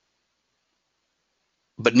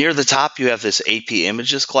 But near the top, you have this AP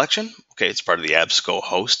Images collection. Okay, it's part of the EBSCO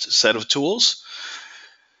host set of tools.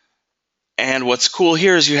 And what's cool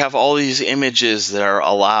here is you have all these images that are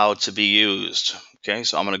allowed to be used. Okay,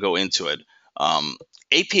 so I'm going to go into it.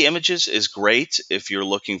 AP Images is great if you're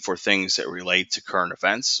looking for things that relate to current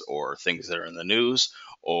events or things that are in the news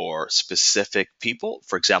or specific people.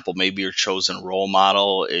 For example, maybe your chosen role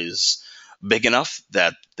model is big enough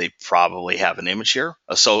that they probably have an image here.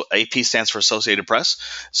 So AP stands for Associated Press.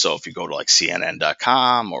 So if you go to like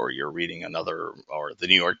CNN.com or you're reading or the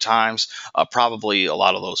New York Times, probably a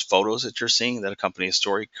lot of those photos that you're seeing that accompany a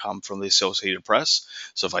story come from the Associated Press.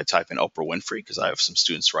 So if I type in Oprah Winfrey, because I have some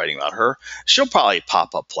students writing about her, she'll probably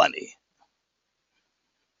pop up plenty.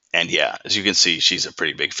 And yeah, as you can see, she's a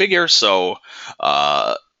pretty big figure. So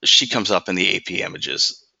she comes up in the AP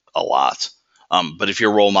Images a lot. But if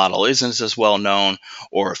your role model isn't as well known,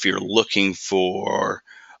 or if you're looking for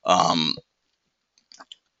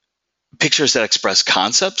pictures that express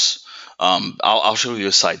concepts, I'll show you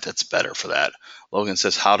a site that's better for that. Logan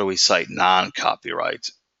says, how do we cite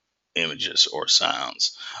non-copyright images or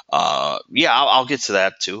sounds? Yeah, I'll get to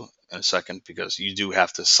that too in a second, because you do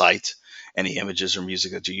have to cite any images or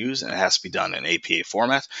music that you use, and it has to be done in APA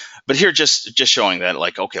format. But here, just showing that,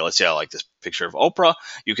 like, okay, let's say I like this picture of Oprah.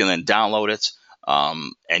 You can then download it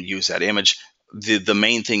and use that image. The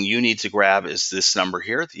main thing you need to grab is this number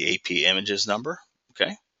here, the AP Images number.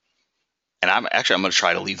 Okay. And I'm going to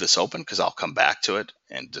try to leave this open because I'll come back to it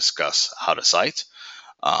and discuss how to cite.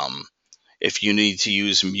 If you need to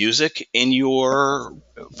use music in your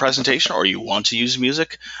presentation, or you want to use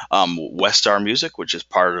music, Westar Music, which is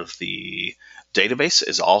part of the database,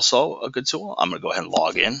 is also a good tool. I'm going to go ahead and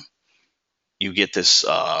log in. You get this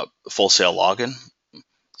Full Sail login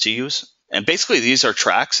to use. And basically, these are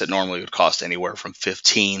tracks that normally would cost anywhere from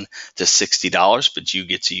 $15 to $60, but you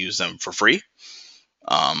get to use them for free.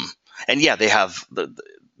 And yeah, they have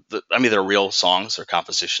they're real songs or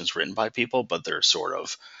compositions written by people, but they're sort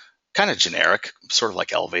of kind of generic, sort of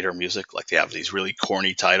like elevator music. Like they have these really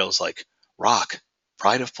corny titles like Rock,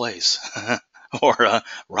 Pride of Place, or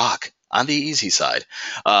Rock on the Easy Side.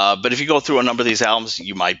 But if you go through a number of these albums,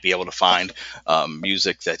 you might be able to find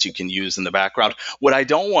music that you can use in the background. What I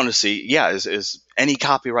don't want to see, is any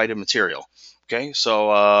copyrighted material. Okay,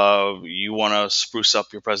 so you want to spruce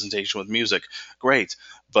up your presentation with music, great.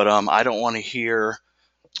 But I don't want to hear,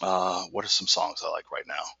 what are some songs I like right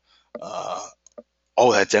now?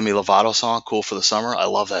 That Demi Lovato song, Cool for the Summer. I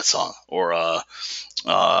love that song. Or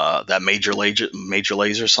that Major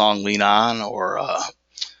Lazer song, Lean On. Or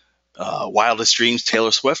Wildest Dreams,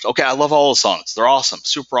 Taylor Swift. Okay, I love all the songs. They're awesome,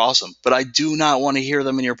 super awesome. But I do not want to hear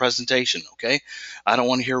them in your presentation, okay? I don't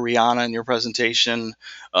want to hear Rihanna in your presentation.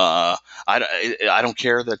 I don't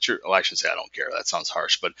care that you're, well, I should say I don't care. That sounds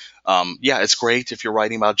harsh. But yeah, it's great if you're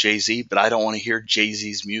writing about Jay-Z, but I don't want to hear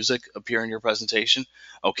Jay-Z's music appear in your presentation,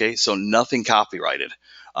 okay? So nothing copyrighted.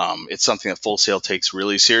 It's something that Full Sail takes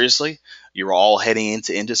really seriously. You're all heading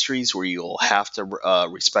into industries where you'll have to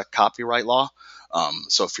respect copyright law.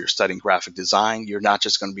 So if you're studying graphic design, you're not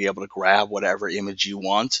just going to be able to grab whatever image you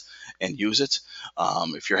want and use it.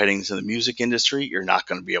 If you're heading into the music industry, you're not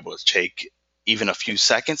going to be able to take even a few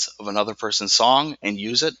seconds of another person's song and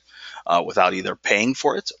use it without either paying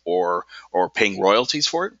for it or paying royalties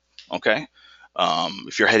for it. Okay.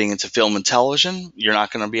 If you're heading into film and television, you're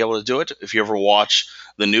not going to be able to do it. If you ever watch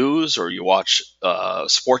the news or you watch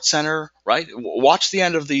Sports Center, right? Watch the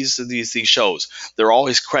end of these shows. There are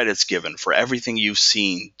always credits given for everything you've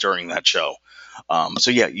seen during that show.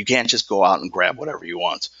 So yeah, you can't just go out and grab whatever you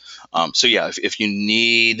want. So yeah, if you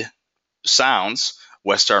need sounds,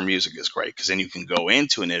 Westar Music is great because then you can go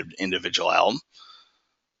into an individual album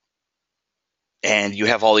and you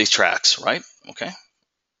have all these tracks, right? Okay.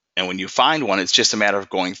 And when you find one, it's just a matter of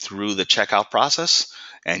going through the checkout process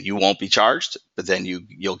and you won't be charged, but then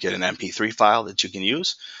you'll get an MP3 file that you can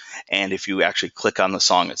use. And if you actually click on the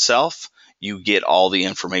song itself, you get all the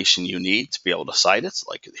information you need to be able to cite it.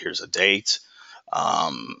 Like here's a date,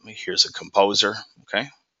 here's a composer, okay?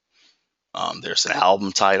 There's an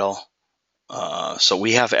album title. So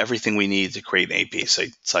we have everything we need to create an APA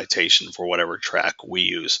citation for whatever track we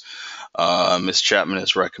use. Ms. Chapman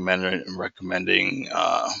is recommending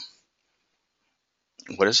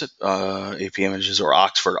what is it? AP Images or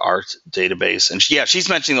Oxford Art Database. And she's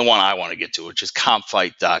mentioning the one I want to get to, which is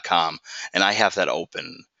compfight.com. And I have that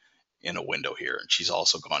open in a window here. And she's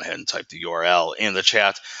also gone ahead and typed the URL in the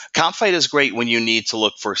chat. Compfight is great when you need to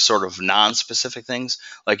look for sort of non-specific things.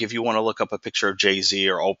 Like if you want to look up a picture of Jay-Z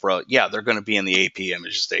or Oprah, yeah, they're going to be in the AP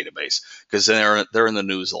Images database because they're in the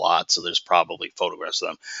news a lot, so there's probably photographs of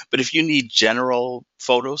them. But if you need general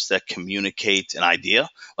photos that communicate an idea,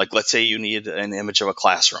 like let's say you need an image of a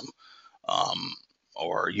classroom,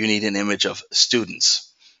 or you need an image of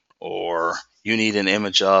students, or you need an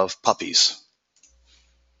image of puppies.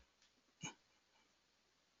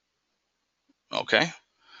 Okay.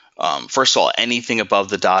 First of all, anything above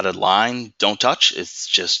the dotted line, don't touch. It's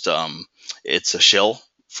just it's a shill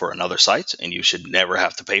for another site, and you should never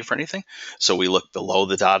have to pay for anything. So we look below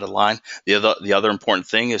the dotted line. The other important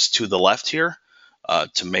thing is to the left here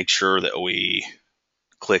to make sure that we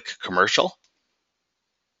click commercial.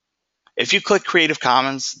 If you click Creative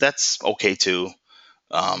Commons, that's okay too.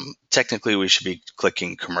 Technically, we should be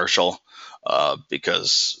clicking commercial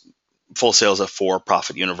because Full Sail is a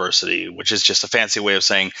for-profit university, which is just a fancy way of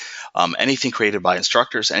saying anything created by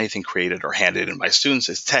instructors, anything created or handed in by students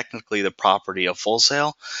is technically the property of Full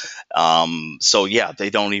Sail. So yeah, they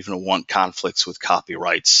don't even want conflicts with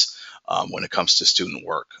copyrights when it comes to student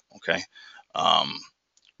work. Okay.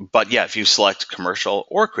 But yeah, if you select commercial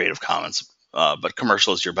or Creative Commons, but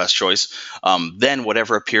commercial is your best choice, then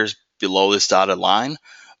whatever appears below this dotted line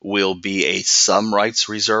will be a some rights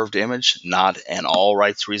reserved image, not an all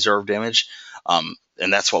rights reserved image. And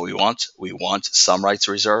that's what we want. We want some rights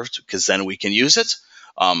reserved because then we can use it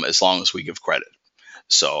as long as we give credit.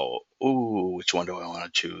 So, which one do I want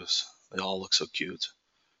to choose? They all look so cute.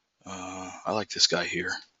 I like this guy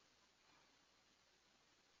here.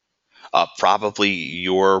 Probably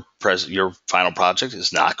your final project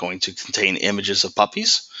is not going to contain images of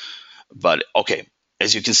puppies, but okay.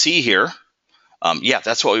 As you can see here, yeah,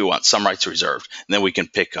 that's what we want. Some rights reserved, and then we can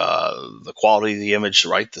pick the quality of the image,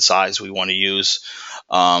 right? The size we want to use,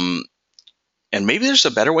 and maybe there's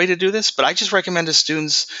a better way to do this. But I just recommend to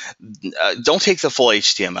students don't take the full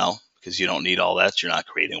HTML because you don't need all that. You're not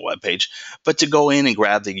creating a web page, but to go in and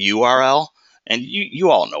grab the URL. And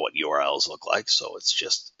you all know what URLs look like, so it's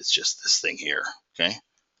just this thing here, okay?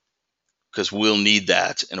 Because we'll need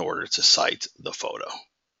that in order to cite the photo.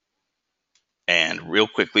 And real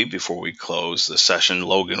quickly, before we close the session,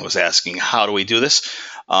 Logan was asking, how do we do this?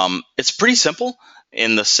 It's pretty simple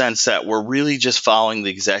in the sense that we're really just following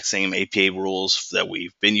the exact same APA rules that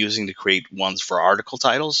we've been using to create ones for article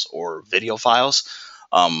titles or video files.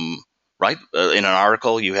 Right? In an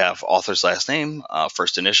article, you have author's last name,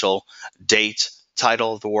 first initial, date,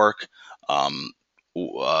 title of the work,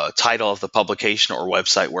 title of the publication or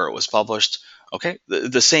website where it was published. Okay,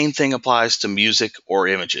 the same thing applies to music or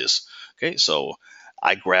images. Okay, so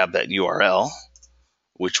I grab that URL,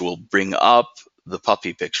 which will bring up the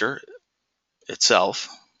puppy picture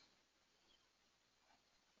itself.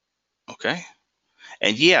 Okay,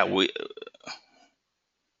 and yeah, well,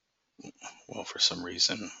 for some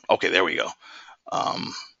reason, okay, there we go.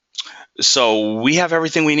 So we have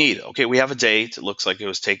everything we need. Okay, we have a date. It looks like it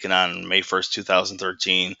was taken on May 1st,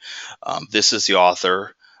 2013. This is the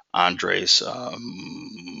author, Andres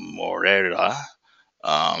Morera.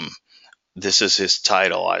 This is his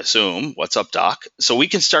title, I assume. What's up, Doc? So we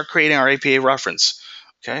can start creating our APA reference.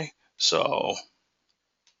 Okay, so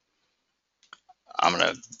I'm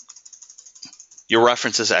going to Your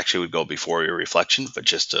references actually would go before your reflection, but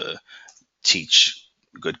just to teach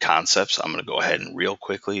good concepts, I'm going to go ahead and real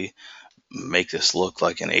quickly make this look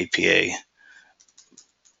like an APA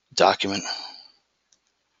document.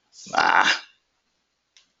 I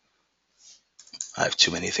have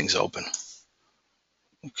too many things open.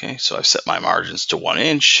 Okay, so I've set my margins to 1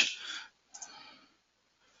 inch.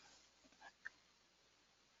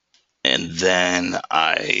 And then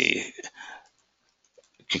I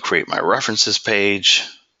can create my references page.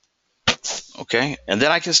 Okay, and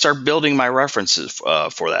then I can start building my references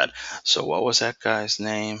for that. So what was that guy's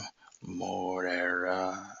name?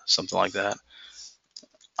 Morera, something like that.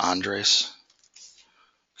 Andres.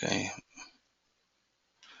 Okay,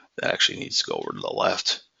 that actually needs to go over to the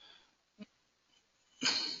left.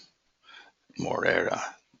 Morera.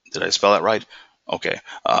 Did I spell that right? Okay,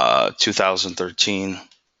 2013.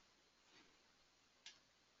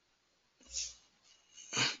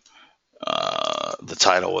 The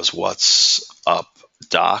title was "What's Up,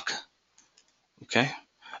 Doc?" Okay.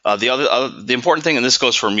 The important thing, and this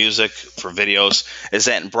goes for music, for videos, is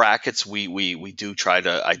that in brackets we do try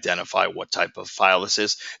to identify what type of file this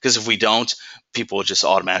is, because if we don't, people will just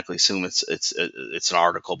automatically assume it's an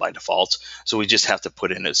article by default. So we just have to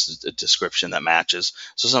put in a description that matches.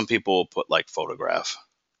 So some people will put like photograph,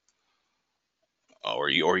 or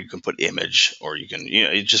you can put image, or you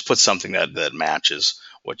just put something that matches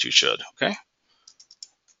what you should. Okay,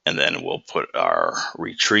 and then we'll put our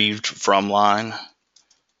retrieved from line.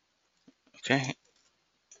 Okay,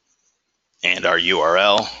 and our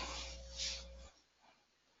URL,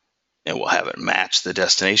 and we'll have it match the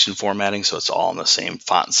destination formatting, so it's all in the same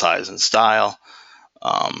font size and style.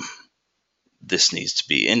 This needs to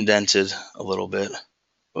be indented a little bit.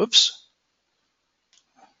 Oops.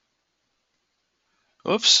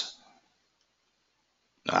 Oops.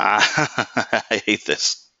 I hate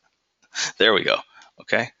this. There we go.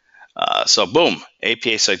 Okay. So boom,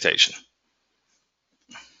 APA citation.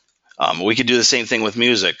 We could do the same thing with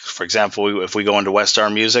music. For example, if we go into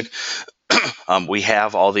Westar Music, we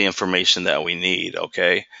have all the information that we need.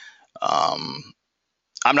 Okay. I'm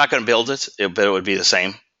not going to build it, but it would be the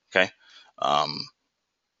same. Okay.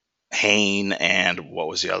 Hain and what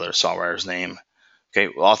was the other songwriter's name? Okay,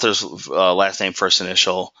 author's last name, first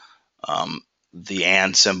initial, the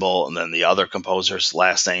and symbol, and then the other composer's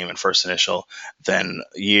last name and first initial, then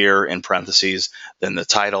year in parentheses, then the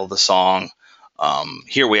title of the song.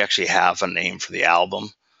 Here we actually have a name for the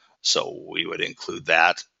album, so we would include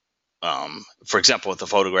that. For example, with the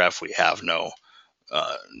photograph, we have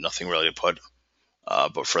nothing really to put,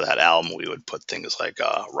 but for that album, we would put things like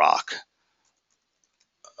rock,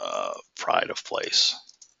 pride of place.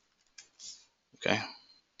 Okay.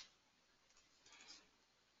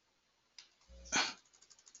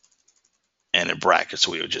 And in brackets,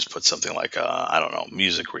 we would just put something like, I don't know,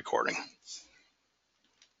 music recording.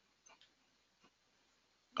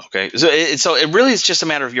 Okay, so it really is just a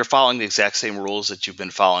matter of you're following the exact same rules that you've been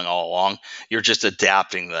following all along. You're just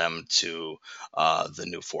adapting them to the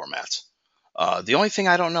new format. The only thing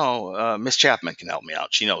I don't know, Miss Chapman can help me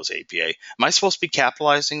out. She knows APA. Am I supposed to be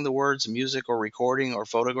capitalizing the words music or recording or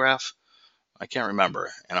photograph? I can't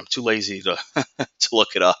remember, and I'm too lazy to to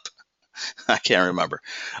look it up. I can't remember,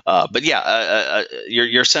 but yeah,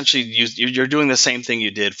 you're essentially you're doing the same thing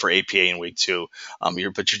you did for APA in week 2, but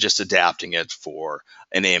you're just adapting it for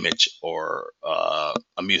an image or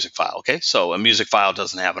a music file. Okay, so a music file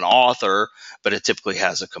doesn't have an author, but it typically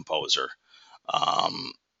has a composer.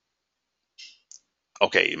 Um,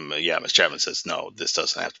 Okay, yeah, Ms. Chapman says no, this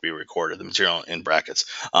doesn't have to be recorded. The material in brackets.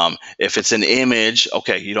 If it's an image,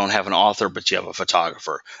 okay, you don't have an author, but you have a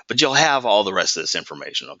photographer, but you'll have all the rest of this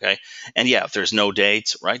information, okay? And yeah, if there's no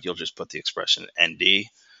date, right, you'll just put the expression ND.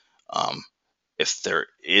 If there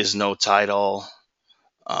is no title,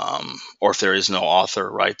 or if there is no author,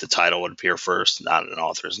 right, the title would appear first, not an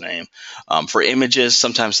author's name. For images,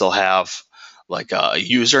 sometimes they'll have like a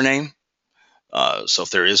username. So if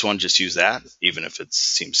there is one, just use that, even if it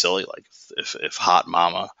seems silly. Like if Hot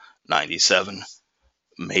Mama 97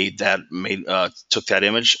 took that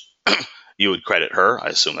image, you would credit her. I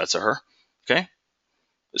assume that's a her. Okay.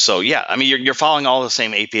 So yeah, I mean you're following all the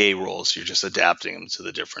same APA rules. You're just adapting them to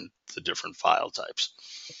the different file types.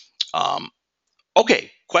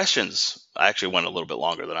 Okay, questions. I actually went a little bit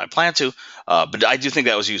longer than I planned to, but I do think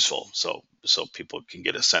that was useful. So people can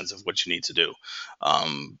get a sense of what you need to do.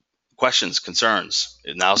 Questions, concerns,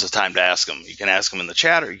 now's the time to ask them. You can ask them in the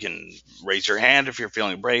chat, or you can raise your hand if you're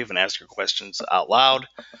feeling brave and ask your questions out loud.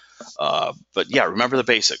 But yeah, remember the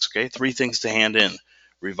basics, okay? 3 things to hand in: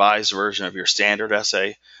 revised version of your standard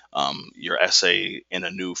essay, your essay in a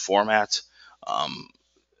new format,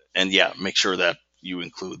 And yeah, make sure that you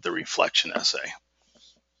include the reflection essay.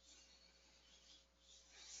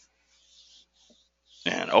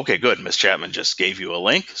 And okay, good. Miss Chapman just gave you a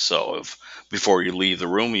link. So if before you leave the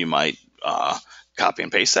room, you might copy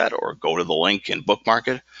and paste that or go to the link and bookmark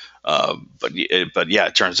it. But yeah,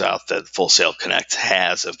 it turns out that Full Sail Connect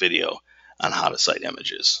has a video on how to cite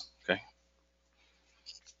images. Okay.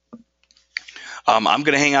 I'm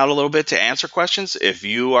going to hang out a little bit to answer questions. If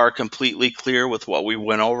you are completely clear with what we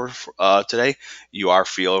went over today, you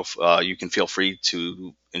can feel free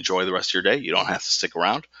to enjoy the rest of your day. You don't have to stick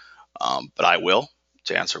around, but I will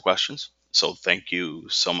to answer questions. So thank you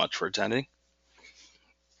so much for attending.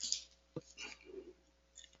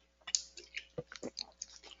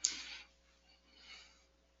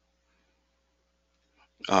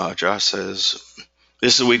 Josh says,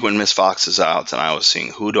 this is a week when Miss Fox is out, and I was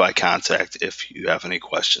seeing who do I contact if you have any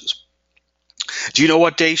questions. Do you know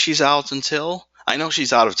what day she's out until? I know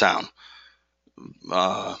she's out of town.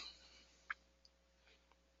 Uh,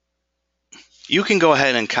 you can go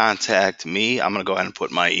ahead and contact me. I'm going to go ahead and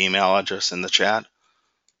put my email address in the chat.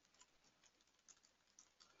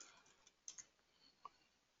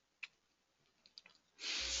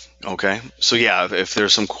 Okay. So yeah, if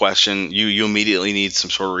there's some question, you immediately need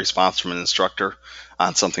some sort of response from an instructor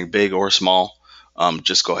on something big or small,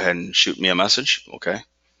 just go ahead and shoot me a message. Okay.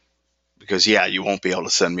 Because yeah, you won't be able to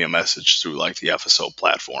send me a message through like the FSO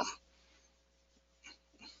platform.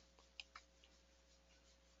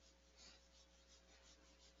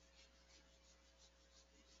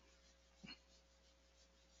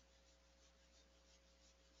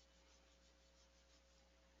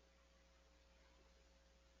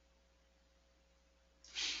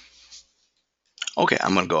 Okay,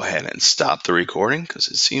 I'm going to go ahead and stop the recording because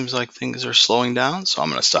it seems like things are slowing down. So I'm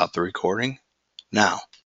going to stop the recording now.